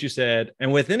 I did what you said.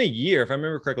 And within a year, if I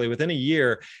remember correctly, within a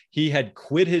year, he had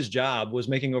quit his job, was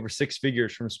making over 6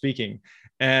 figures from speaking.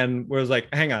 And was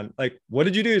like, hang on, like, what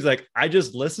did you do? He's like, I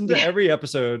just listened to every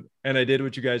episode and I did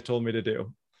what you guys told me to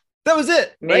do. That was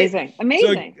it. Amazing. Right?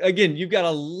 Amazing. So again, you've got a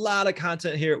lot of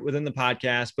content here within the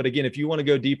podcast. But again, if you want to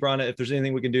go deeper on it, if there's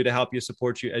anything we can do to help you,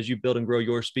 support you as you build and grow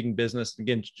your speaking business,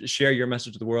 again, share your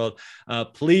message to the world,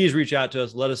 please reach out to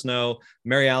us. Let us know.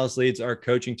 Mary Alice leads our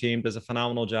coaching team, does a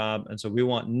phenomenal job. And so we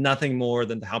want nothing more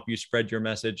than to help you spread your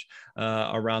message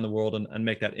around the world and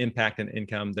make that impact and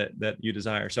income that you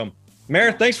desire. So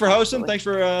Mary, thanks for hosting. Thanks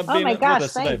for being with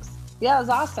us today. Yeah, it was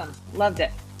awesome. Loved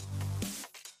it.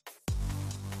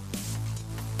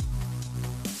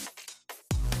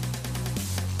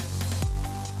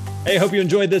 Hey, hope you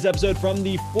enjoyed this episode from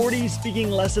the 40 Speaking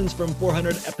Lessons from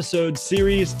 400 Episode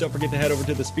series. Don't forget to head over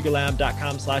to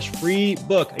thespeakerlab.com/free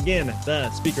book. Again,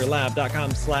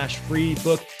 thespeakerlab.com/free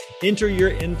book. Enter your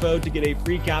info to get a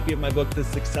free copy of my book, The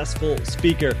Successful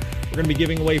Speaker. We're going to be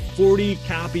giving away 40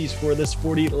 copies for this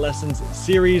 40 Lessons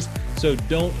series. So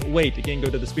don't wait. Again, go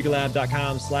to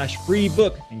thespeakerlab.com/free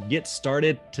book and get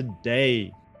started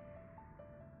today.